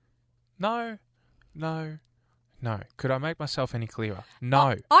 No. No. No. Could I make myself any clearer? No.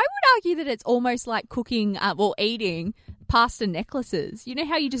 I would argue that it's almost like cooking or eating pasta necklaces. You know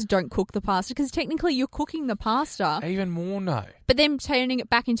how you just don't cook the pasta? Because technically you're cooking the pasta, Even more no. but then turning it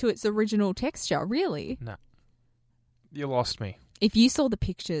back into its original texture, really. No. You lost me. If you saw the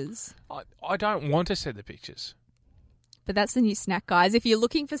pictures. I don't want to see the pictures. But that's the new snack, guys. If you're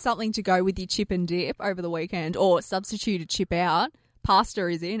looking for something to go with your chip and dip over the weekend or substitute a chip out, pasta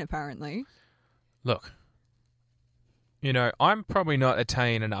is in, apparently. Look. You know, I'm probably not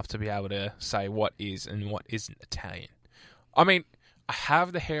Italian enough to be able to say what is and what isn't Italian. I mean, I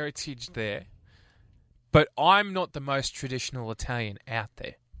have the heritage there, but I'm not the most traditional Italian out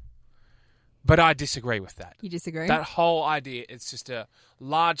there. But I disagree with that. You disagree? That whole idea, it's just a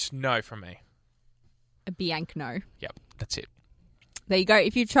large no from me. A Bianco. Yep, that's it. There you go.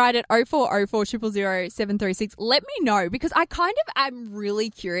 If you've tried it, 0404 000 736, let me know because I kind of am really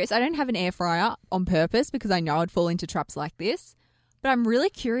curious. I don't have an air fryer on purpose because I know I'd fall into traps like this, but I'm really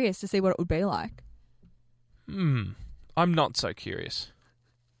curious to see what it would be like. I'm not so curious.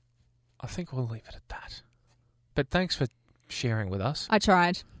 I think we'll leave it at that. But thanks for sharing with us. I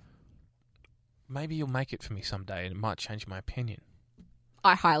tried. Maybe you'll make it for me someday and it might change my opinion.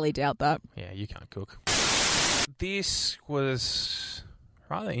 I highly doubt that. Yeah, you can't cook. This was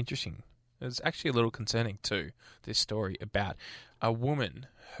rather interesting. It was actually a little concerning too, this story about a woman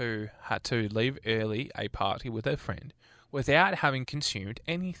who had to leave early a party with her friend without having consumed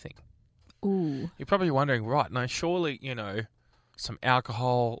anything. Ooh. You're probably wondering, right, now surely, some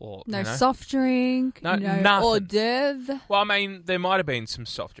alcohol or... No soft drink, No, no nothing. hors d'oeuvre. Well, I mean, there might have been some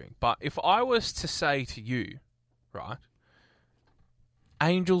soft drink, but if I was to say to you, right,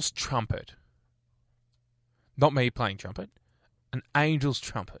 Angel's Trumpet, not me playing trumpet, an angel's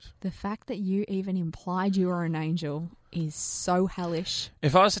trumpet. The fact that you even implied you were an angel is so hellish.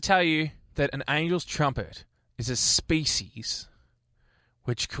 If I was to tell you that an angel's trumpet is a species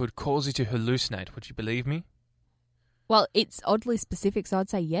which could cause you to hallucinate, would you believe me? Well, it's oddly specific, so I'd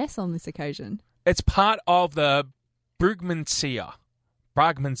say yes on this occasion. It's part of the Brugmansia.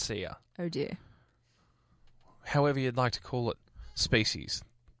 Oh dear. However you'd like to call it, species.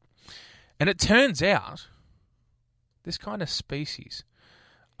 And it turns out this kind of species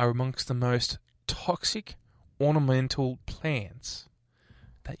are amongst the most toxic ornamental plants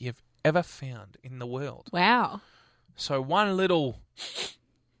that you've ever found in the world. Wow. So one little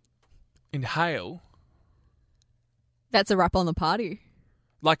inhale, That's a wrap on the party.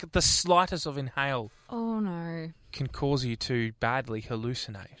 like the slightest of inhale, Oh no. can cause you to badly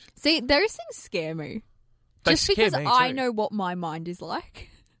hallucinate. See, those things scare me. They Just scare because me I too. know what my mind is like.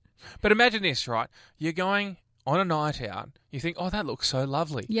 But imagine this, right? You're going on a night out. You think, oh, that looks so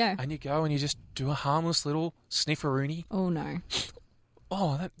lovely. Yeah. And you go and you just do a harmless little snifferoonie. Oh no.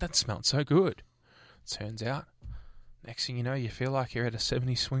 Oh, that smelled so good. Turns out, next thing you know, you feel like you're at a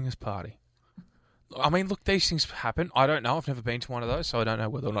 70s swingers party. I mean, look, these things happen. I don't know. I've never been to one of those, so I don't know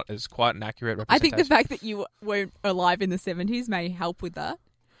whether or not it's quite an accurate I think representation. the fact that you weren't alive in the 70s may help with that.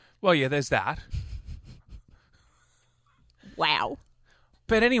 Well, yeah, there's that. Wow.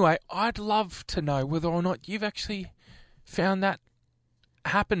 But anyway, I'd love to know whether or not you've actually found that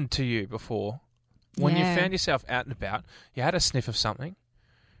happen to you before. When Yeah. you found yourself out and about, you had a sniff of something,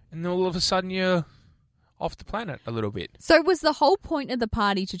 and then all of a sudden you're off the planet a little bit. So was the whole point of the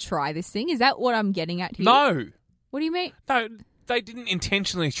party to try this thing? Is that what I'm getting at here? No, What do you mean? no, they didn't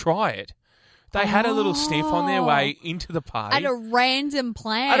intentionally try it. They had a little sniff on their way into the party. At a random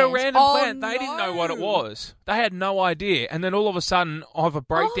plant. At a random Oh, plant. They didn't know what it no. was. They had no idea. And then all of a sudden, I have a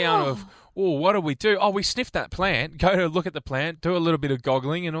breakdown of, oh, what do we do? Oh, we sniffed that plant, go to look at the plant, do a little bit of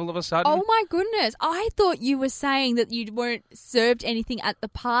goggling, and all of a sudden... Oh my goodness. I thought you were saying that you weren't served anything at the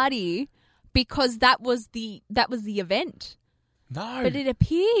party because that was the event. No. But it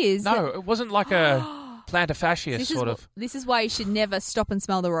appears No, that it wasn't like a plantar this sort is, of... This is why you should never stop and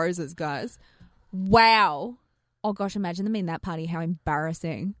smell the roses, guys. Wow. Oh gosh, imagine them in that party. How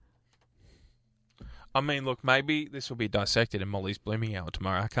embarrassing. I mean, look, maybe this will be dissected in Molly's Blooming Hour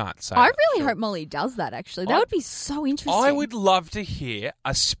tomorrow. I can't say. I that, really sure. hope Molly does that, actually. That would be so interesting. I would love to hear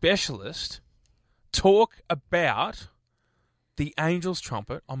a specialist talk about the Angel's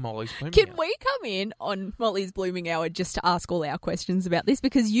Trumpet on Molly's Blooming Can Hour. we come in on Molly's Blooming Hour just to ask all our questions about this?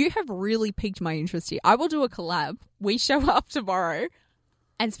 Because you have really piqued my interest here. I will do a collab. We show up tomorrow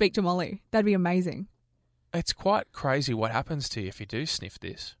and speak to Molly. That'd be amazing. It's quite crazy what happens to you if you do sniff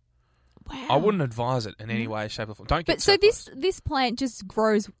this. Wow. I wouldn't advise it in any way, shape, or form. Don't get But so close. this plant just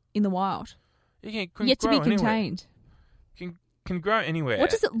grows in the wild, It can yet to be grow anywhere. contained. Can grow anywhere. What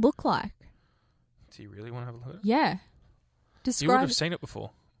does it look like? Do you really want to have a look at it? Yeah. You would Describe. have seen it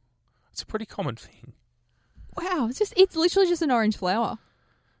before. It's a pretty common thing. Wow, it's literally just an orange flower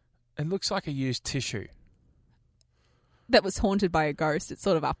It looks like a used tissue. that was haunted by a ghost. It's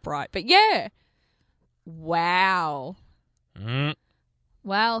sort of upright, but yeah. Wow.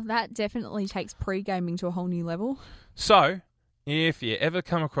 Well, that definitely takes pre-gaming to a whole new level. So, if you ever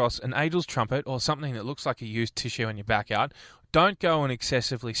come across an Angel's Trumpet or something that looks like a used tissue in your backyard, don't go and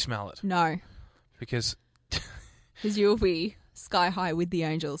excessively smell it. No, Because, because you'll be sky high with the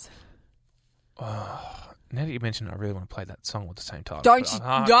angels. now that you mention it, I really want to play that song with the same title. Don't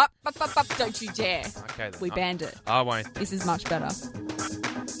But you, don't you dare. Okay, then. We banned it. I won't. This is much better.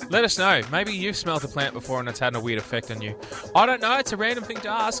 Let us know. Maybe you've smelled a plant before and it's had a weird effect on you. I don't know. It's a random thing to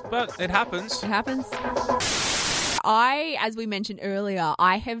ask, but it happens. It happens. As we mentioned earlier,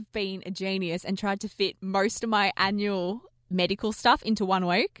 I have been a genius and tried to fit most of my annual medical stuff into 1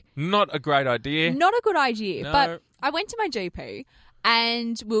 week. Not a great idea. Not a good idea. No. But I went to my GP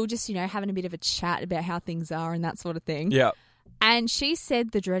and we were just, having a bit of a chat about how things are and that sort of thing. Yeah. And she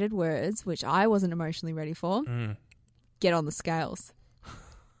said the dreaded words, which I wasn't emotionally ready for. Get on the scales.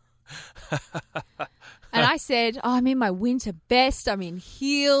 And I said, I'm in my winter best. I'm in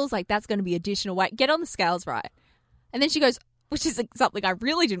heels. Like, that's going to be additional weight. Get on the scales, right? And then she goes, which is something I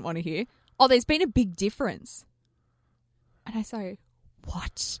really didn't want to hear. Oh, there's been a big difference. And I say,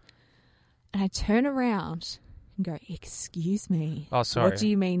 what? And I turn around and go, excuse me. Oh, sorry. What do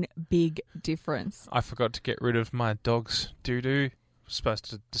you mean big difference? I forgot to get rid of my dog's doo-doo. Supposed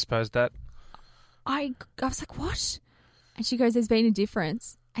to dispose that. I was like, what? And she goes, there's been a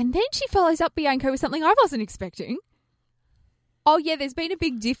difference. And then she follows up, Bianca, with something I wasn't expecting. Oh, yeah, there's been a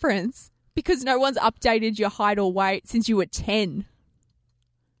big difference because no one's updated your height or weight since you were 10.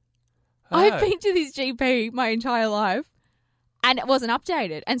 Oh. I've been to this GP my entire life and it wasn't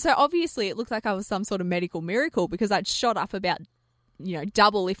updated. And so obviously it looked like I was some sort of medical miracle because I'd shot up about,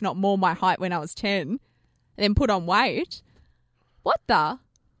 double, if not more, my height when I was 10 and then put on weight. What the?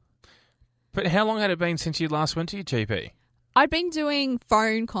 But how long had it been since you last went to your GP? I'd been doing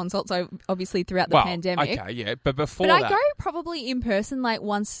phone consults, obviously, throughout the pandemic. Okay, yeah, but before But that... I go probably in person like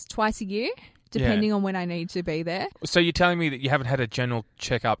once, twice a year, depending on when I need to be there. So you're telling me that you haven't had a general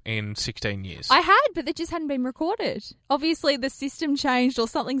checkup in 16 years? I had, but they just hadn't been recorded. Obviously, the system changed or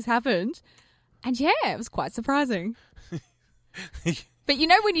something's happened. And yeah, it was quite surprising. But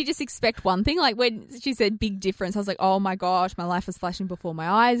when you just expect one thing, like when she said big difference, I was like, oh my gosh, my life was flashing before my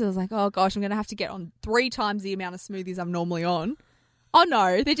eyes. I was like, oh gosh, I'm going to have to get on 3 times the amount of smoothies I'm normally on. Oh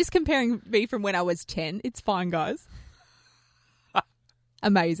no, they're just comparing me from when I was 10. It's fine, guys.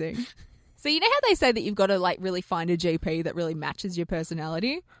 Amazing. So you know how they say that you've got to like really find a GP that really matches your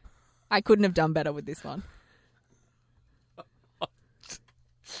personality? I couldn't have done better with this one.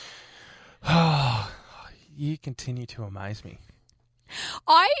 You continue to amaze me.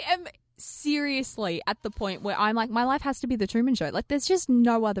 I am seriously at the point where I'm like, my life has to be the Truman Show. Like, there's just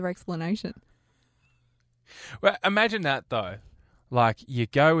no other explanation. Well, imagine that, though. Like, you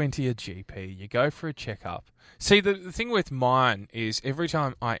go into your GP, you go for a checkup. See, the thing with mine is every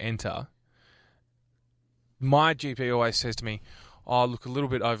time I enter, my GP always says to me, oh, look, a little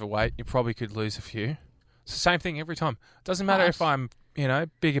bit overweight. You probably could lose a few. It's the same thing every time. It doesn't matter if I'm,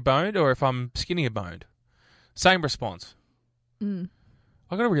 bigger boned or if I'm skinnier boned. Same response.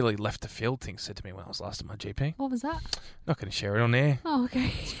 I got a really left of field thing said to me when I was last at my GP. What was that? Not going to share it on air. Oh,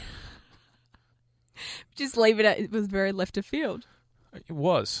 okay. Just leave it at it was very left of field. It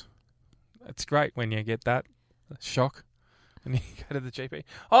was. It's great when you get that shock when you go to the GP.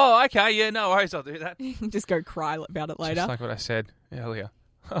 Oh, okay, yeah, no worries, I'll do that. Just go cry about it later. Just like what I said earlier.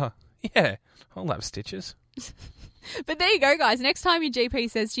 Oh, yeah, I'll have stitches. But there you go, guys. Next time your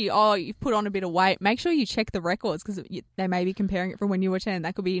GP says to you, oh, you've put on a bit of weight, make sure you check the records because they may be comparing it from when you were 10.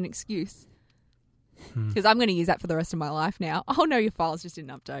 That could be an excuse. Because I'm going to use that for the rest of my life now. Oh, no, your files just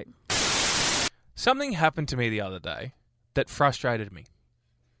didn't update. Something happened to me the other day that frustrated me.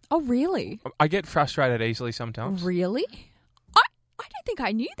 Oh, really? I get frustrated easily sometimes. Really? I don't think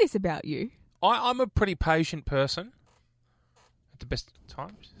I knew this about you. I'm a pretty patient person. At the best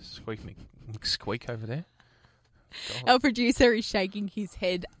times. Squeak over there. God. Our producer is shaking his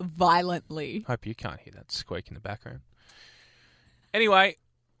head violently. Hope you can't hear that squeak in the background. Anyway,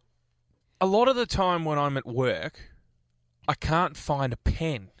 a lot of the time when I'm at work, I can't find a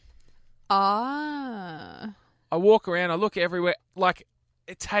pen. Ah. I walk around, I look everywhere. Like,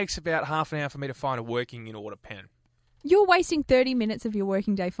 it takes about half an hour for me to find a working in-order pen. You're wasting 30 minutes of your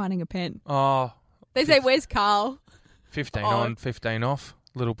working day finding a pen. Oh. They say, where's Carl? 15 on, 15 off.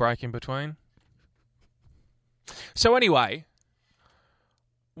 Little break in between. So anyway,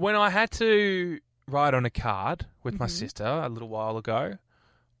 when I had to write on a card with my sister a little while ago,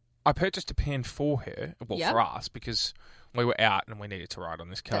 I purchased a pen for her, for us, because we were out and we needed to write on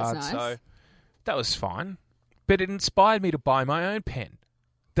this card. That's nice. So that was fine. But it inspired me to buy my own pen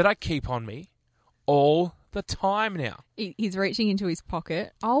that I keep on me all the time now. He's reaching into his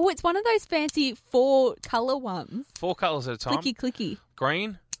pocket. Oh, it's one of those fancy 4-colour ones. 4 colours at a time. Clicky, clicky.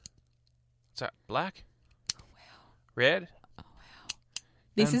 Green. Is that black? Oh, wow. Red. Oh, wow.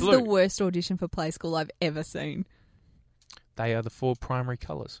 This is blue. the worst audition for Play School I've ever seen. They are the 4 primary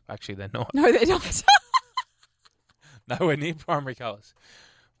colours. Actually, they're not. No, they're not. Nowhere near primary colours.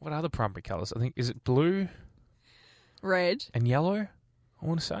 What are the primary colours? I think, is it blue? Red. And yellow, I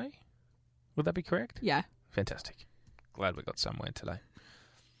want to say. Would that be correct? Yeah. Fantastic. Glad we got somewhere today.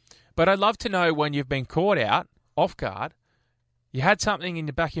 But I'd love to know when you've been caught out, off guard, you had something in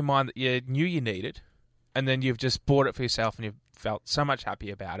the back of your mind that you knew you needed, and then you've just bought it for yourself and you've felt so much happy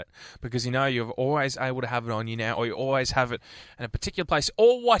about it because you know you're always able to have it on you now, or you always have it in a particular place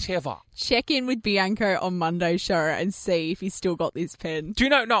or whatever. Check in with Bianco on Monday's show and see if he's still got this pen. Do you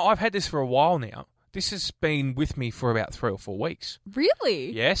know? No, I've had this for a while now. This has been with me for about 3 or 4 weeks.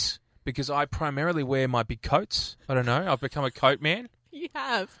 Really? Yes, because I primarily wear my big coats. I don't know. I've become a coat man. You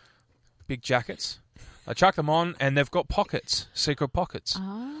have. Big jackets. I chuck them on and they've got pockets, secret pockets.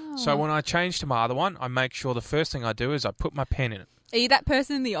 Oh. So when I change to my other one, I make sure the first thing I do is I put my pen in it. Are you that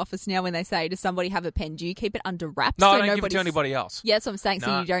person in the office now when they say, does somebody have a pen? Do you keep it under wraps? No, so I don't give it nobody's- to anybody else. Yeah, that's what I'm saying, so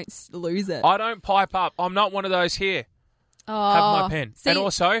No. you don't lose it. I don't pipe up. I'm not one of those here. Oh, Have my pen. see, And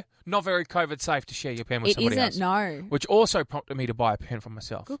also, not very COVID safe to share your pen with it somebody isn't, else. no. Which also prompted me to buy a pen for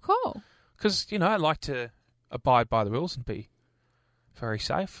myself. Good call. Because, you know, I like to abide by the rules and be very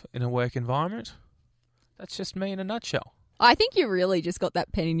safe in a work environment. That's just me in a nutshell. I think you really just got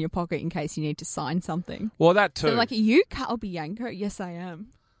that pen in your pocket in case you need to sign something. Well, that too. So like, are you Carl Bianco? Yes, I am.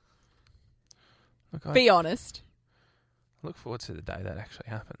 Look, I Be honest. look forward to the day that actually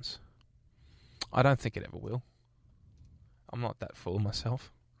happens. I don't think it ever will. I'm not that full of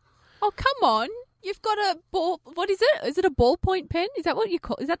myself. Oh, come on. You've got a ball. What is it? Is it a ballpoint pen? Is that what you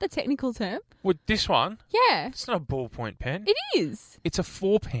call? Is that the technical term? With this one, Yeah, it's not a ballpoint pen. it is. It's a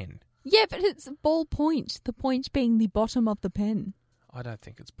 4-pen. Yeah, but it's a ballpoint. The point being the bottom of the pen. I don't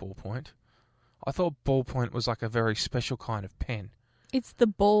think it's ballpoint. I thought ballpoint was like a very special kind of pen. It's the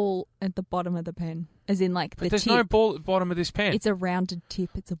ball at the bottom of the pen, as in like But the there's tip. no ball at the bottom of this pen. It's a rounded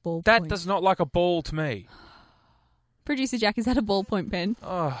tip. It's a ballpoint. That does not like a ball to me. Producer Jack, is that a ballpoint pen?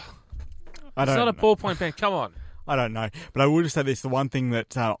 Oh, I it's don't not a know. ballpoint pen. Come on. I don't know. But I will just say this, the one thing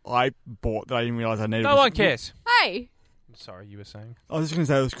that I bought that I didn't realise I needed No was... one cares. Hey. Sorry, you were saying. I was just going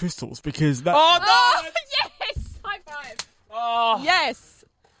to say those crystals because that... Oh, no! Oh, yes! High five. Oh, Yes.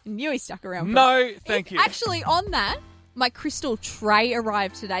 I knew he stuck around. for no, thank you. Actually, on that, my crystal tray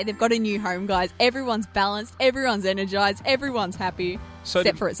arrived today. They've got a new home, guys. Everyone's balanced. Everyone's energized. Everyone's happy. So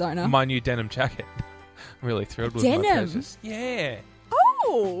except did for its owner. My new denim jacket. I'm really thrilled with my Denim? purchase. Yeah.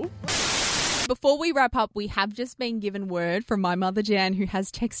 Oh! Before we wrap up, we have just been given word from my mother Jan, who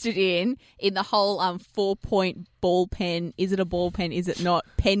has texted in the whole 4-point ball pen. Is it a ball pen? Is it not?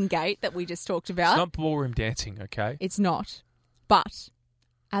 Pen gate that we just talked about. It's not ballroom dancing, okay? It's not. But,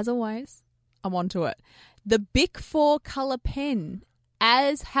 as always, I'm onto it. The Bic 4 colour pen,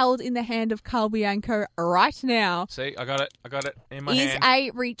 as held in the hand of Carl Bianco right now, See, I got it in my is hand.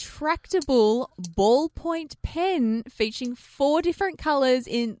 a retractable ballpoint pen featuring 4 different colours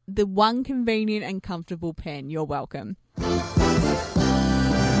in the one convenient and comfortable pen. You're welcome.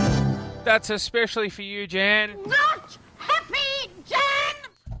 That's especially for you, Jan. Not happy,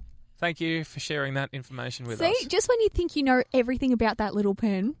 Jan! Thank you for sharing that information with See, us. just when you think you know everything about that little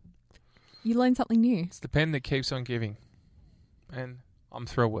pen, you learn something new. It's the pen that keeps on giving. And I'm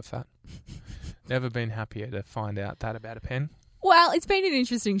thrilled with that. Never been happier to find out that about a pen. Well, it's been an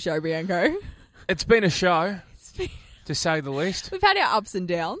interesting show, Bianco. It's been a show, to say the least. We've had our ups and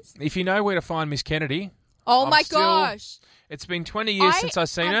downs. If you know where to find Miss Kennedy, Oh I'm my still- gosh. it's been 20 years since I've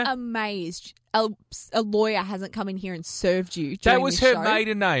seen I'm her. amazed a lawyer hasn't come in here and served you. That during was this her show.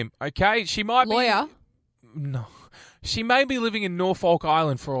 maiden name, okay? She might Lawyer. be... No. She may be living in Norfolk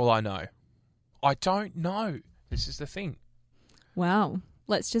Island for all I know. I don't know. This is the thing. Wow.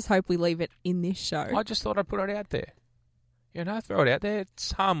 Let's just hope we leave it in this show. I just thought I'd put it out there. You know, throw it out there.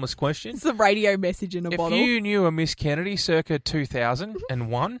 It's a harmless question. It's a radio message in a If bottle. you knew a Miss Kennedy circa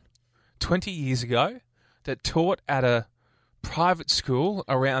 2001, 20 years ago, that taught at a private school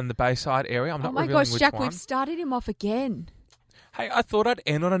around the Bayside area, I'm Oh not my revealing gosh, which Jack, one. we've started him off again. Hey, I thought I'd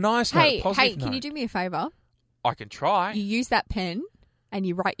end on a nice note, Hey, a positive can note. you do me a favour? I can try. You use that pen and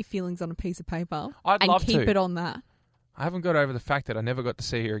you write your feelings on a piece of paper I'd and love keep to. it on that. I haven't got over the fact that I never got to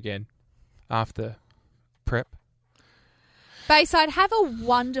see her again after prep. Bayside, have a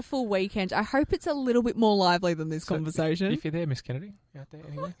wonderful weekend. I hope it's a little bit more lively than this So, conversation. If you're there, Miss Kennedy, out there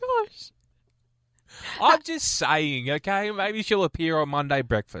anyway. Gosh. I'm just saying, okay? Maybe she'll appear on Monday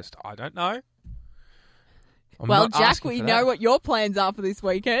breakfast. I don't know. I'm Well, not Jack, asking we for know that. what your plans are for this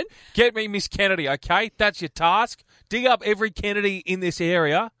weekend. Get me Miss Kennedy, okay? That's your task. Dig up every Kennedy in this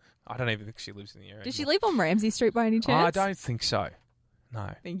area. I don't even think she lives in the area. Does she anymore. live on Ramsey Street by any chance? I don't think so. No.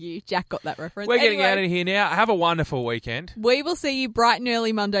 Thank you. Jack got that reference. We're getting Anyway, out of here now. Have a wonderful weekend. we will see you bright and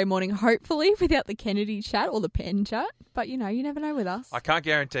early Monday morning, hopefully without the Kennedy chat or the pen chat. But, you know, you never know with us. I can't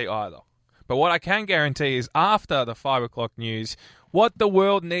guarantee either. But what I can guarantee is after the 5 o'clock news, What the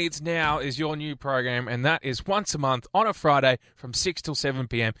world needs now is your new program, and that is once a month on a Friday from 6 till 7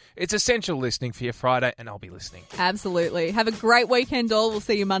 p.m. It's essential listening for your Friday, and I'll be listening. Absolutely. Have a great weekend, all. We'll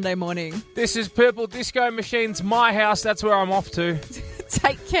see you Monday morning. This is Purple Disco Machine's My House. That's where I'm off to.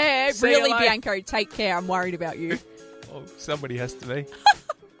 Take care. See you Really, later. Bianco, take care. I'm worried about you. Oh, somebody has to be.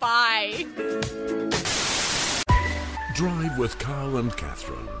 Bye. Drive with Carl and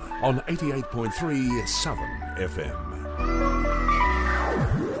Catherine on 88.3 Southern FM.